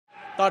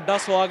ਤੁਹਾਡਾ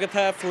ਸਵਾਗਤ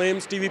ਹੈ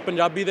ਫਲੇਮਸ ਟੀਵੀ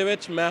ਪੰਜਾਬੀ ਦੇ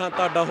ਵਿੱਚ। ਮੈਂ ਹਾਂ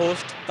ਤੁਹਾਡਾ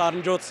ਹੋਸਟ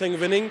ਤਰਨਜੋਤ ਸਿੰਘ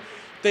ਵਿਨਿੰਗ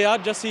ਤੇ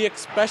ਅੱਜ ਅਸੀਂ ਇੱਕ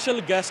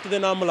ਸਪੈਸ਼ਲ ਗੈਸਟ ਦੇ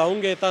ਨਾਲ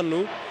ਮਿਲਾਉਂਗੇ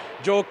ਤੁਹਾਨੂੰ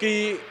ਜੋ ਕਿ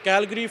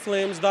ਕੈਲਗਰੀ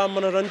ਫਲੇਮਸ ਦਾ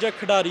ਮਨੋਰੰਜਕ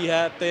ਖਿਡਾਰੀ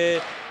ਹੈ ਤੇ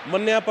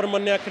ਮੰਨਿਆ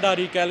ਪਰਮੰਨਿਆ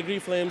ਖਿਡਾਰੀ ਕੈਲਗਰੀ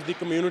ਫਲੇਮਸ ਦੀ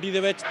ਕਮਿਊਨਿਟੀ ਦੇ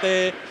ਵਿੱਚ। ਤੇ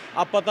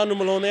ਆਪਾਂ ਤੁਹਾਨੂੰ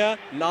ਮਿਲਾਉਂਦੇ ਆ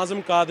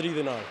ਨਾਜ਼ਮ ਕਾਦਰੀ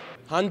ਦੇ ਨਾਲ।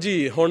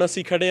 ਹਾਂਜੀ, ਹੁਣ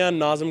ਅਸੀਂ ਖੜੇ ਹਾਂ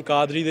ਨਾਜ਼ਮ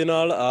ਕਾਦਰੀ ਦੇ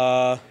ਨਾਲ।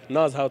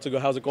 Naz,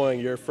 how's it going?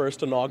 Your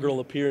first inaugural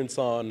appearance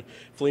on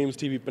Flames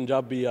TV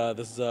Punjabi.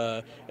 This is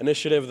an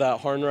initiative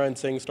that Harnrayan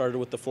Singh started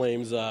with the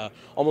Flames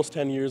almost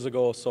 10 years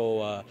ago, so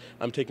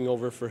I'm taking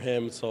over for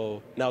him. So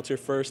now it's your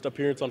first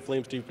appearance on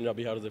Flames TV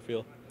Punjabi. How does it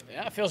feel?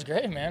 Yeah, it feels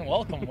great, man.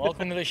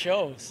 Welcome to the show.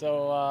 So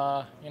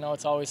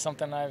it's always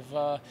something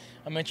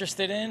I'm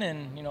interested in,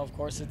 and of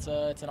course,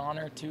 it's an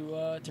honor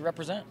to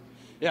represent.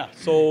 Yeah,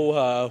 so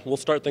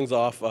we'll start things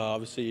off.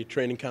 Obviously,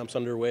 training camp's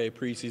underway,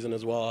 preseason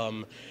as well.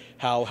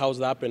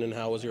 How's that been, and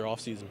how was your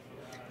off season?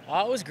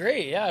 It was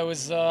great. Yeah, it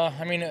was.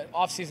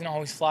 Off season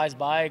always flies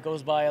by. It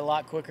goes by a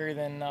lot quicker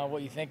than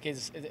what you think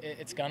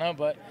it's gonna.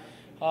 But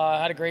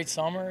I had a great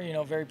summer.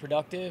 Very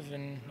productive,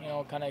 and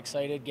kind of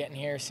excited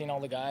getting here, seeing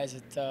all the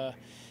guys. It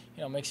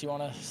makes you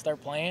want to start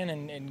playing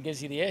and gives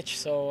you the itch.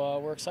 So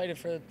we're excited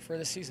for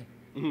this season.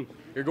 Mm-hmm.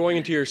 You're going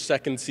into your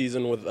second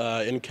season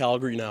in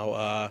Calgary now.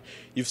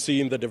 You've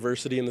seen the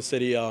diversity in the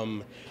city.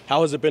 How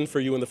has it been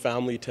for you and the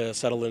family to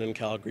settle in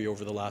Calgary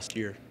over the last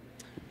year?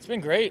 It's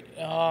been great.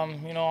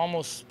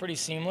 Almost pretty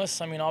seamless.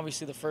 I mean,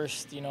 obviously the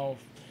first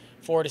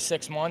 4 to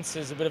 6 months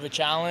is a bit of a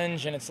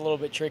challenge, and it's a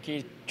little bit tricky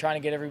trying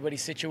to get everybody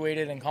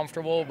situated and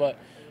comfortable. But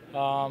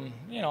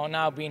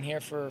now being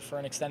here for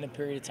an extended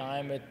period of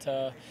time,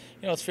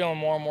 it's feeling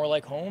more and more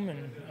like home,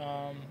 and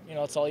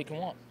it's all you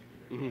can want.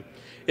 Mm-hmm.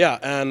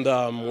 Yeah, and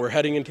we're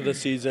heading into the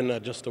season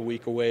just a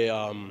week away.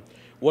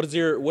 What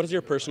is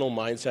your personal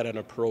mindset and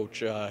approach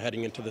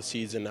heading into the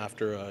season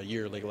after a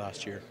year like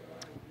last year?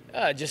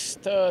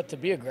 Just to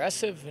be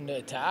aggressive and to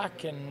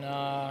attack, and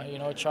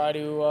try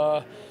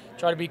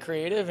to be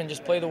creative and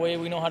just play the way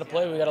we know how to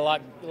play. We got a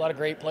lot of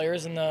great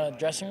players in the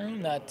dressing room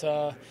that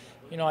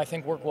I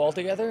think work well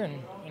together, and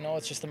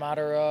it's just a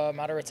matter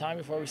of time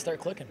before we start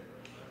clicking.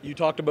 You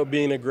talked about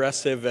being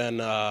aggressive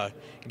and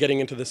getting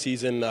into the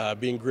season,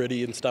 being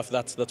gritty and stuff.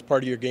 That's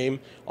part of your game,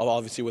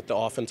 obviously with the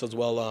offense as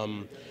well.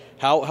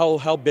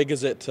 How big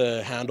is it to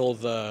handle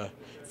the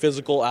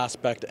physical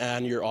aspect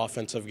and your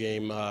offensive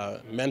game,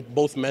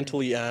 both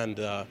mentally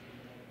and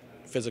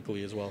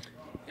physically as well?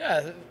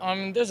 Yeah,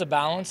 there's a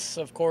balance.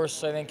 Of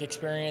course, I think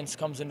experience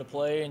comes into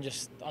play, and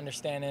just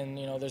understanding,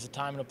 there's a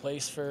time and a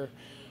place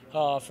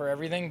for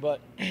everything. But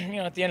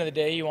at the end of the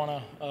day, you want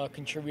to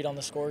contribute on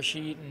the score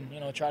sheet,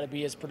 and try to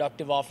be as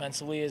productive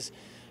offensively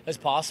as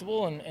possible,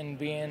 and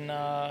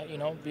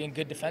being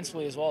good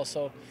defensively as well.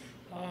 So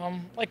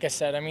like I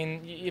said, I mean,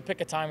 you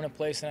pick a time and a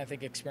place, and I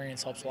think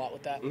experience helps a lot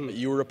with that.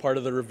 You were a part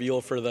of the reveal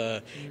for the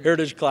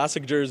Heritage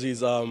Classic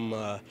jerseys.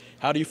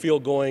 How do you feel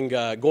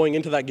going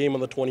into that game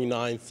on the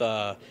 29th,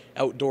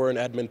 outdoor in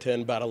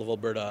Edmonton, Battle of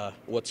Alberta?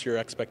 What's your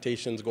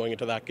expectations going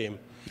into that game?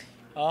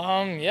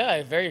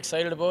 Yeah, very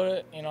excited about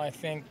it. I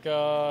think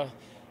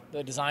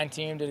the design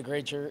team did a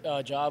great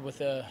job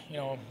with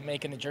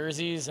making the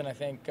jerseys, and I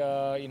think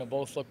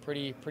both look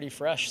pretty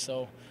fresh.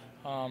 So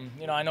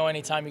I know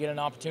anytime you get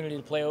an opportunity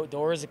to play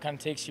outdoors, it kind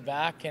of takes you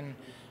back and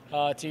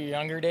to your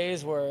younger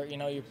days where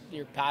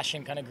your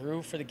passion kind of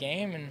grew for the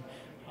game, and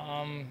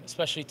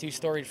especially two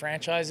storied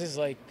franchises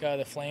like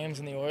the Flames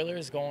and the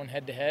Oilers going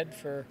head to head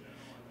for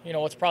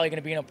what's probably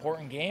going to be an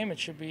important game. It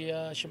should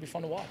be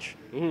fun to watch.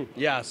 Mm-hmm.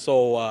 Yeah, so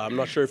I'm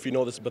not sure if you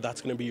know this, but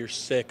that's going to be your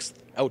 6th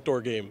outdoor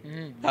game.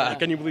 Mm-hmm. Yeah.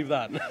 Can you believe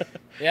that?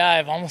 Yeah,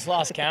 I've almost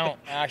lost count,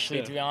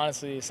 actually, to be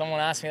honest with you. Someone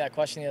asked me that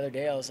question the other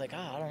day. I was like,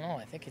 I don't know.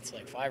 I think it's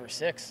like 5 or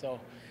 6. So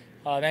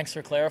thanks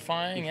for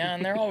clarifying. Yeah,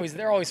 and they're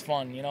always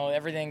fun.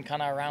 Everything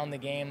kind of around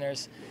the game.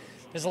 There's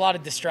a lot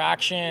of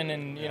distraction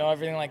and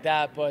everything like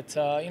that. But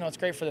it's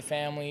great for the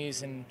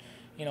families and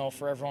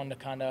for everyone to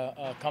kind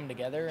of come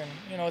together,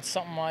 and it's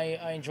something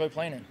I enjoy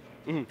playing in.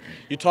 Mm-hmm.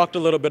 You talked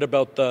a little bit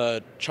about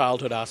the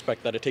childhood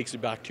aspect, that it takes you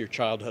back to your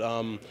childhood.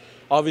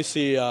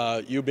 Obviously,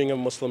 you being of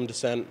Muslim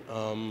descent,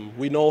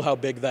 we know how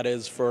big that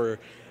is for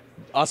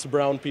us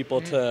brown people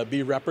to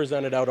be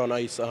represented out on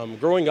ice.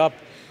 Growing up,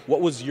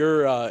 what was your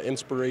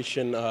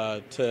inspiration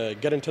to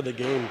get into the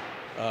game,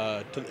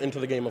 into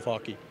the game of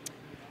hockey?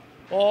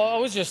 Well, I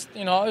was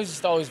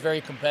just always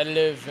very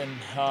competitive, and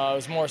it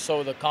was more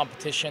so the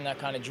competition that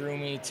kind of drew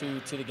me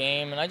to the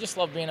game, and I just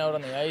loved being out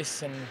on the ice.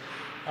 And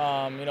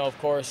of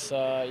course,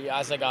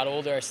 as I got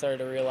older, I started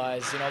to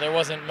realize there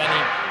wasn't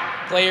many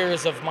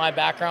players of my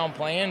background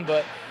playing,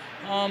 but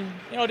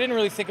I didn't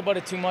really think about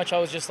it too much. I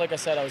was just, like I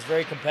said, I was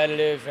very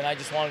competitive, and I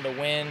just wanted to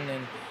win,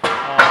 and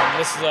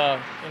this is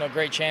a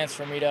great chance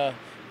for me to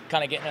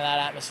kind of get into that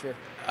atmosphere.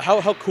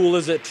 How cool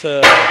is it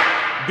to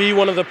be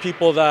one of the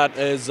people that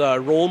is a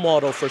role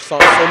model for so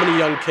many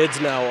young kids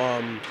now?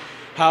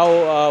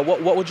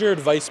 What would your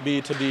advice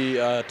be to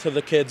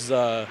the kids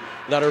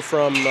that are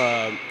from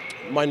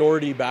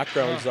minority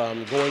backgrounds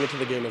going into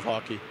the game of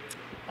hockey?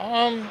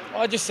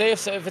 I'd just say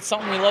if it's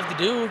something you love to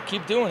do,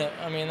 keep doing it.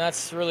 I mean,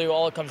 that's really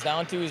all it comes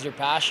down to is your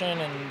passion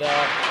and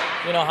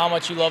you know how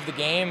much you love the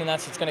game, and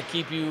that's what's going to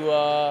keep you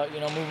you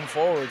know moving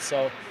forward.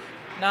 So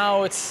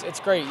now it's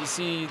great. You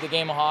see the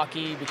game of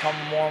hockey become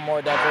more and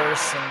more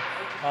diverse,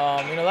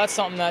 and you know that's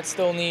something that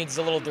still needs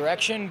a little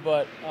direction,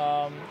 but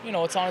you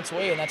know it's on its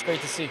way, and that's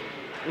great to see.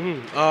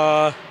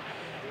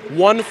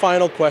 One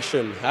final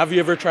question: have you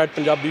ever tried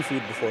Punjabi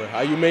food before?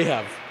 You may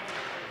have.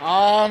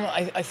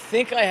 I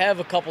think I have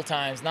a couple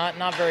times,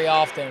 not very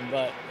often,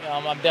 but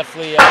I'm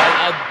definitely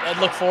I'd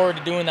look forward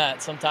to doing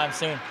that sometime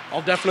soon.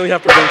 I'll definitely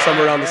have to bring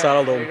some around the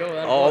Saddle Dome.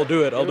 I'll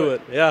do it. I'll do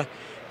it. Yeah.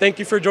 Thank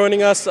you for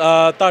joining us.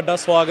 ਤੁਹਾਡਾ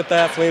ਸਵਾਗਤ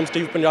ਹੈ Flames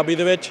TV Punjabi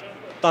ਦੇ ਵਿੱਚ।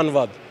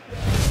 ਧੰਨਵਾਦ।